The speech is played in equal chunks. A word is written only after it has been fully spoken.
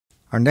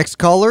Our next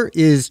caller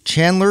is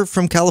Chandler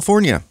from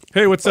California.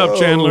 Hey, what's up,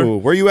 Chandler?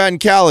 Where you at in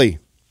Cali?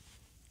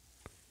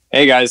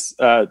 Hey guys,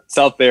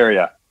 South Bay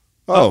area.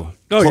 Oh,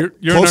 you're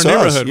in our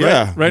neighborhood,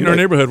 right? Right in our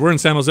neighborhood. We're in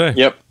San Jose.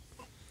 Yep.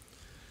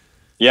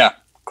 Yeah,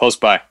 close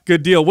by.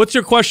 Good deal. What's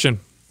your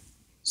question?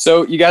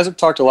 So you guys have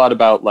talked a lot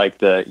about like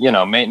the,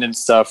 maintenance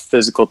stuff,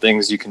 physical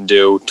things you can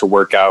do to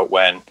work out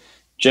when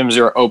gyms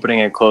are opening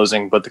and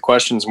closing. But the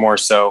question's more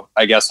so,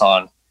 I guess,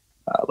 on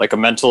like a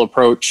mental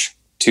approach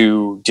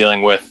to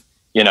dealing with,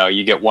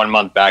 you get 1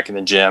 month back in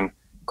the gym,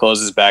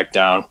 closes back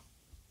down.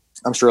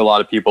 I'm sure a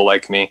lot of people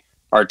like me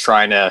are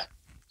trying to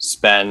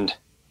spend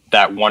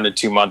that 1 to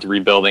 2 month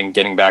rebuilding,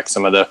 getting back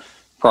some of the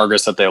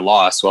progress that they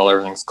lost while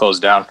everything's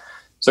closed down.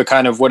 So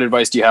kind of what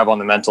advice do you have on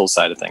the mental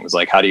side of things?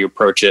 Like, how do you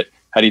approach it?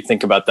 How do you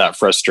think about that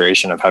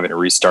frustration of having to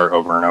restart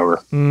over and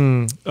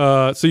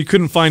over? So you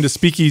couldn't find a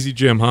speakeasy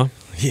gym, huh?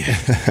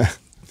 Yeah.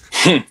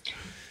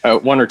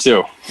 1 or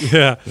 2.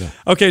 Yeah.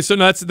 Okay, so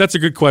no, that's a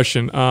good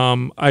question.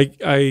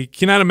 I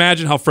cannot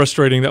imagine how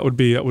frustrating that would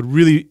be. That would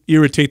really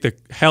irritate the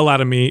hell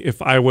out of me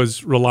if I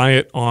was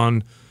reliant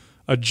on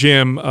a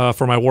gym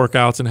for my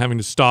workouts and having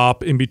to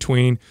stop in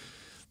between.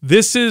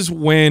 This is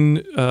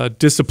when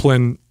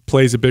discipline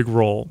plays a big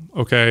role,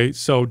 okay?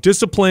 So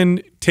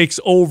discipline takes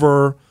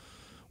over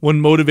when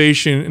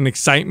motivation and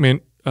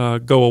excitement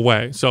go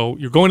away. So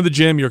you're going to the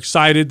gym, you're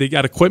excited, they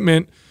got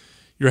equipment,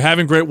 you're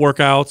having great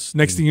workouts.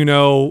 Next thing you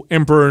know,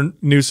 Emperor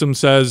Newsom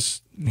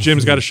says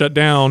gym's got to shut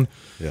down.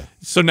 Yeah.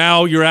 So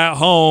now you're at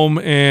home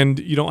and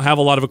you don't have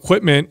a lot of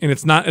equipment and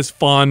it's not as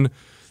fun.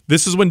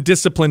 This is when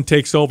discipline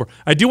takes over.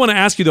 I do want to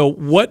ask you though,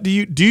 what do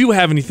you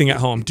have anything at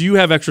home? Do you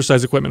have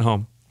exercise equipment at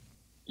home?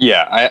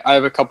 Yeah, I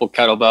have a couple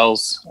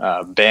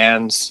kettlebells,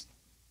 bands,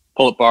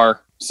 pull-up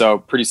bar. So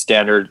pretty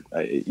standard.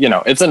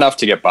 It's enough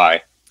to get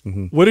by.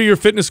 What are your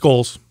fitness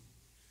goals?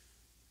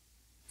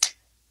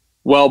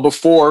 Well,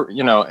 before,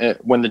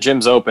 when the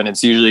gym's open,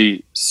 it's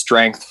usually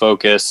strength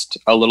focused,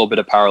 a little bit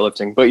of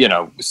powerlifting, but,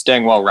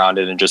 staying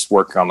well-rounded and just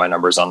working on my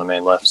numbers on the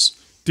main lifts.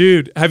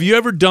 Dude, have you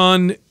ever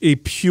done a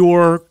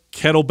pure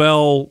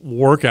kettlebell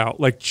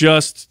workout, like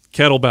just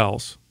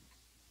kettlebells?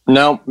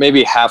 No,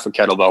 maybe half a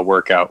kettlebell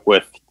workout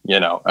with,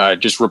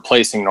 just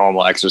replacing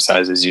normal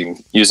exercises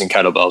using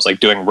kettlebells, like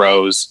doing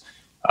rows,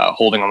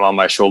 holding them on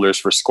my shoulders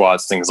for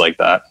squats, things like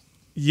that.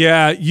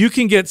 Yeah, you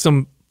can get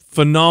some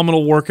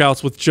phenomenal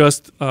workouts with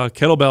just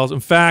kettlebells. In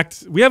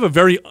fact, we have a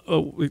very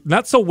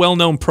not so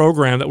well-known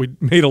program that we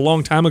made a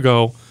long time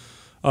ago,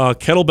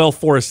 Kettlebell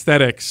for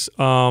Aesthetics.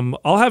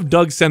 I'll have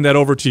Doug send that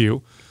over to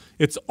you.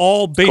 It's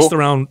all based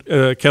around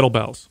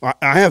kettlebells.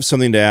 I have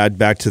something to add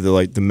back to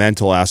the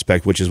mental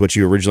aspect, which is what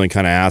you originally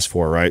kind of asked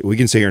for, right? We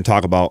can sit here and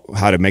talk about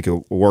how to make a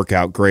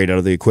workout great out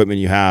of the equipment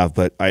you have,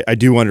 but I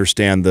do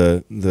understand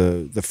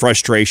the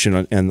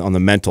frustration on the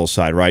mental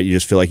side, right? You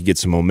just feel like you get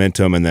some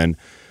momentum and then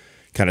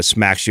kind of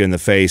smacks you in the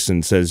face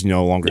and says,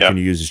 no longer can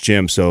you use this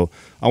gym. So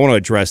I want to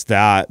address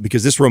that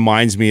because this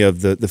reminds me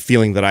of the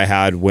feeling that I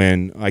had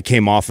when I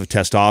came off of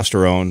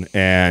testosterone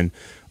and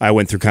I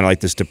went through kind of like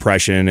this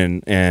depression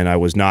and I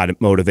was not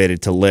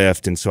motivated to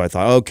lift. And so I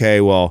thought, okay,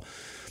 well,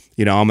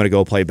 I'm going to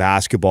go play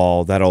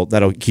basketball.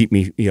 That'll keep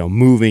me,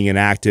 moving and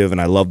active.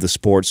 And I love the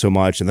sport so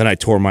much. And then I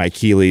tore my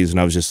Achilles and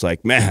I was just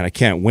like, man, I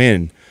can't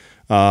win.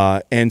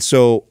 And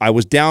so I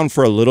was down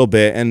for a little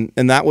bit, and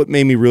that what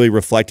made me really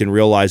reflect and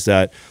realize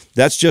that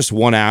that's just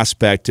one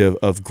aspect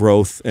of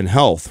growth and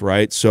health,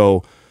 right?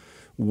 So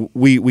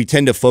we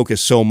tend to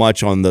focus so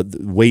much on the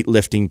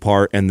weightlifting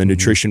part and the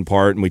nutrition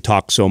part, and we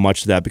talk so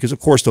much to that because, of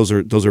course, those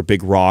are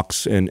big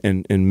rocks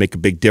and make a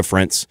big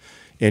difference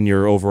in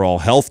your overall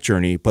health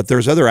journey. But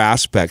there's other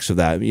aspects of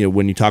that.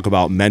 When you talk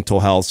about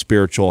mental health,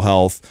 spiritual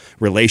health,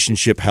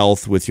 relationship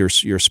health with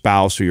your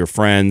spouse or your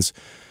friends.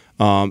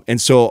 And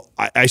so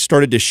I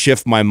started to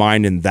shift my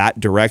mind in that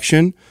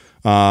direction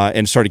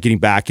and started getting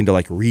back into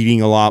like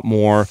reading a lot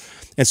more.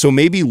 And so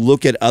maybe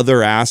look at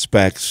other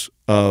aspects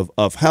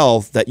of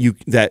health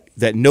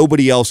that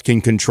nobody else can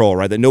control,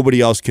 right? That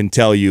nobody else can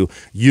tell you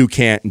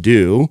can't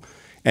do,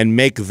 and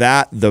make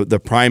that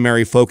the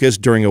primary focus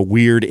during a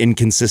weird,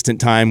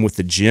 inconsistent time with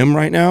the gym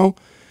right now.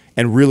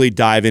 And really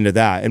dive into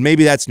that. And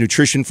maybe that's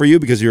nutrition for you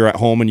because you're at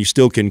home and you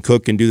still can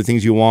cook and do the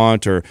things you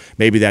want, or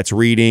maybe that's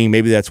reading,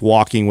 maybe that's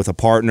walking with a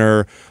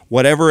partner,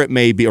 whatever it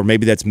may be, or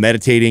maybe that's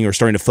meditating or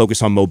starting to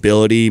focus on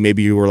mobility.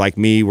 Maybe you were like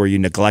me where you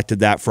neglected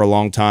that for a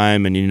long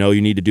time and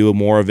you need to do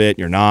more of it and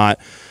you're not.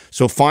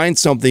 So find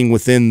something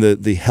within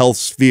the health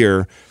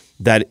sphere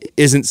that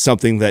isn't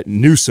something that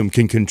Newsom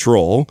can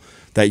control,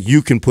 that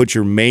you can put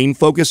your main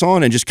focus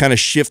on and just kind of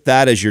shift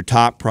that as your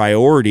top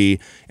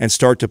priority and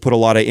start to put a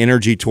lot of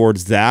energy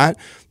towards that.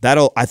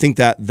 I think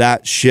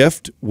that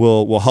shift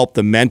will help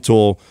the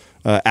mental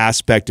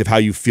aspect of how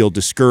you feel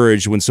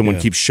discouraged when someone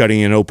keeps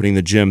shutting and opening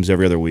the gyms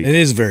every other week. It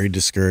is very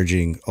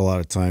discouraging a lot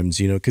of times,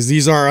 because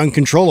these are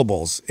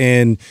uncontrollables.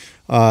 And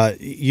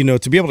you know,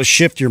 to be able to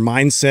shift your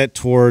mindset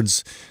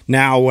towards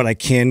now what I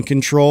can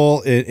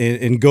control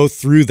and go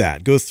through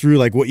that, go through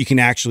like what you can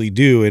actually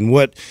do and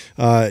what,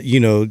 you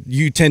know,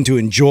 you tend to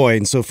enjoy.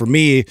 And so for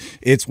me,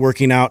 it's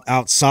working out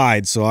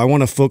outside. So I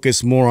want to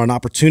focus more on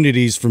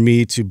opportunities for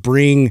me to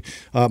bring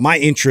my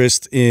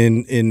interest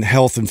in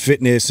health and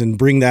fitness and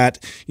bring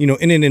that, you know,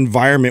 in an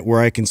environment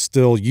where I can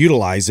still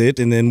utilize it.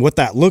 And then what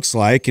that looks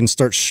like and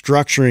start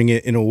structuring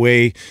it in a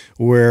way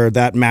where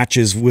that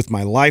matches with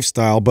my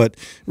lifestyle, but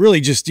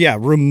really just, yeah,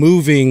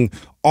 removing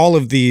all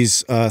of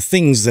these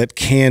things that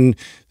can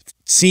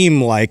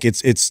seem like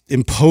it's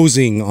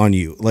imposing on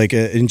you, like,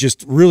 and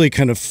just really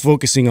kind of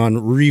focusing on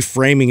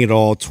reframing it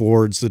all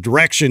towards the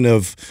direction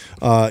of,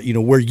 you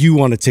know, where you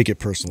want to take it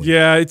personally.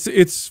 Yeah,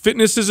 it's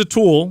fitness is a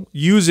tool.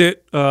 Use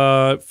it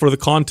for the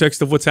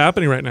context of what's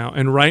happening right now.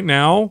 And right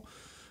now,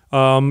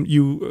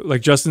 you,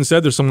 like Justin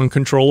said, there's some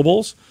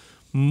uncontrollables.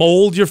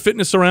 Mold your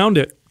fitness around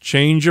it.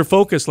 Change your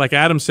focus, like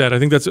Adam said. I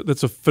think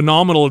that's a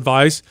phenomenal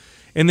advice.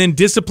 And then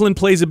discipline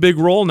plays a big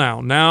role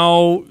now.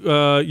 Now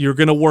you're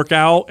going to work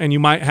out, and you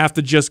might have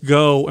to just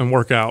go and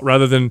work out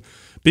rather than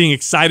being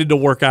excited to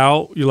work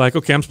out. You're like,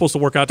 okay, I'm supposed to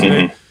work out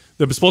today.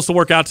 They're supposed to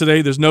work out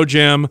today. There's no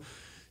gym.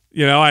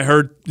 You know, I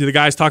heard the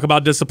guys talk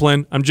about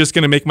discipline. I'm just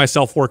going to make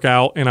myself work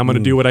out, and I'm going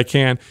to do what I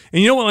can.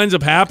 And you know what ends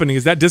up happening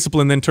is that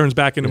discipline then turns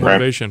back into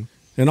motivation.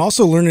 And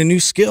also learn a new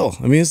skill.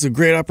 I mean, it's a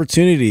great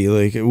opportunity.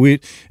 Like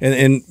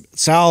and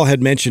Sal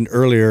had mentioned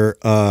earlier,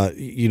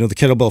 you know, the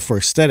kettlebell for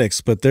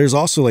aesthetics, but there's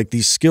also like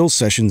these skill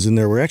sessions in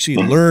there where you actually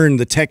learn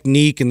the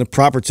technique and the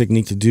proper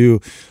technique to do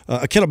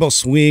a kettlebell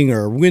swing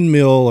or a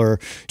windmill or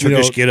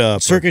Turkish get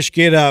up. Turkish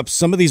get up.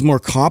 Some of these more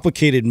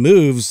complicated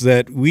moves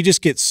that we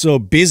just get so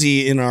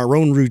busy in our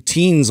own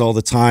routines all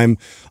the time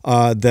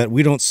that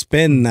we don't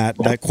spend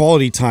that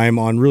quality time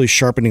on really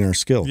sharpening our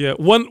skill. Yeah.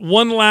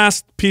 One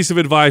last piece of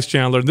advice,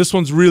 Chandler. This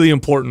one's really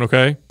important.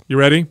 Okay, you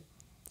ready?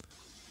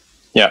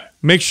 Yeah.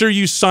 Make sure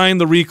you sign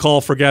the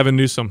recall for Gavin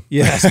Newsom.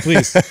 Yes,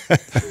 please.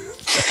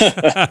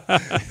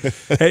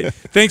 Hey,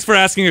 thanks for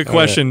asking a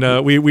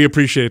question. We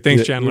appreciate it.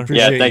 Thanks, Chandler.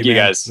 Yeah, thank you,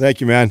 guys.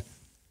 Thank you, man.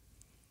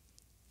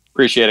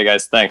 Appreciate it,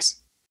 guys. Thanks.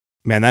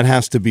 Man, that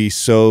has to be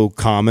so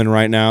common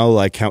right now,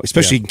 like how,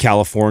 especially in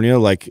California,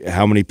 like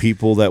how many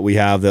people that we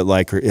have that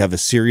like have a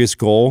serious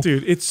goal.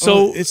 Dude, it's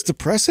so it's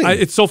depressing.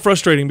 It's so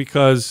frustrating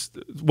because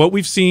what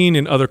we've seen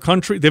in other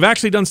countries, they've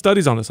actually done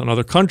studies on this, on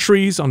other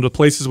countries, on the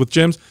places with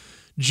gyms.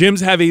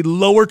 Gyms have a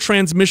lower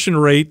transmission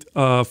rate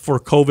for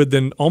COVID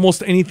than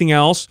almost anything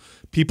else.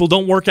 People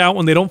don't work out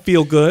when they don't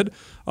feel good.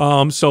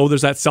 So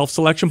there's that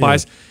self-selection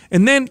bias.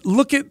 And then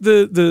look at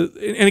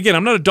and again,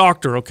 I'm not a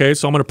doctor, okay?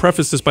 So I'm going to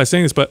preface this by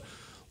saying this, but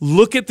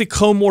look at the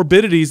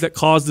comorbidities that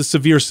cause the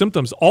severe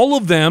symptoms. All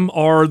of them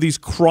are these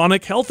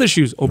chronic health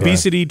issues,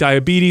 obesity,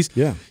 diabetes,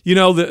 you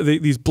know,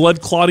 these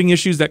blood clotting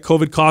issues that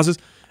COVID causes.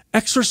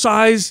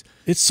 Exercise.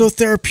 It's so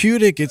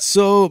therapeutic. It's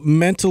so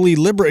mentally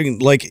liberating.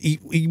 Like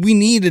we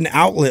need an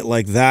outlet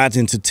like that,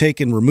 and to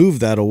take and remove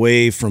that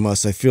away from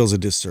us, I feel is a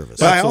disservice.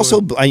 But I also,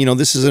 you know,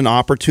 this is an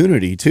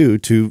opportunity too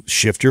to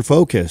shift your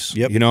focus.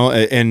 Yep. You know,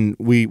 and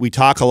we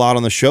talk a lot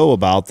on the show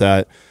about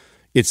that.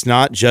 It's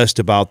not just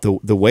about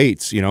the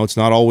weights. You know, it's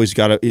not always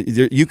got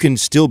to. You can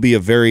still be a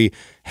very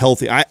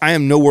healthy.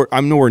 I'm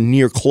nowhere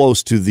near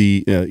close to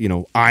the you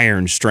know,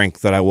 iron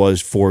strength that I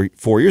was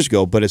 4 years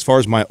ago. But as far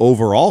as my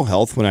overall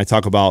health, when I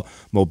talk about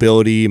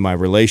mobility, my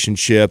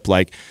relationship,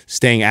 like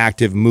staying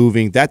active,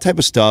 moving, that type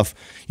of stuff,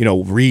 you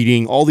know,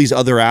 reading, all these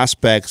other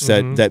aspects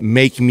that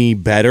make me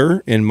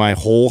better in my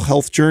whole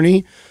health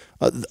journey.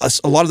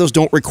 A lot of those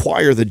don't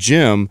require the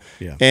gym,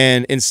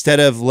 and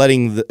instead of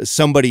letting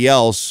somebody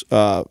else,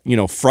 you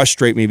know,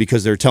 frustrate me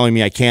because they're telling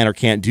me I can or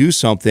can't do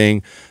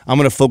something, I'm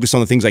going to focus on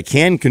the things I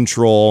can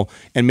control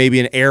and maybe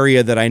an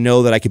area that I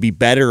know that I could be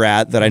better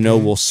at, that I know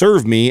will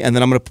serve me, and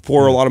then I'm going to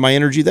pour a lot of my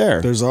energy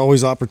there. There's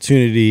always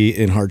opportunity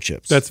in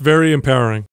hardships. That's very empowering.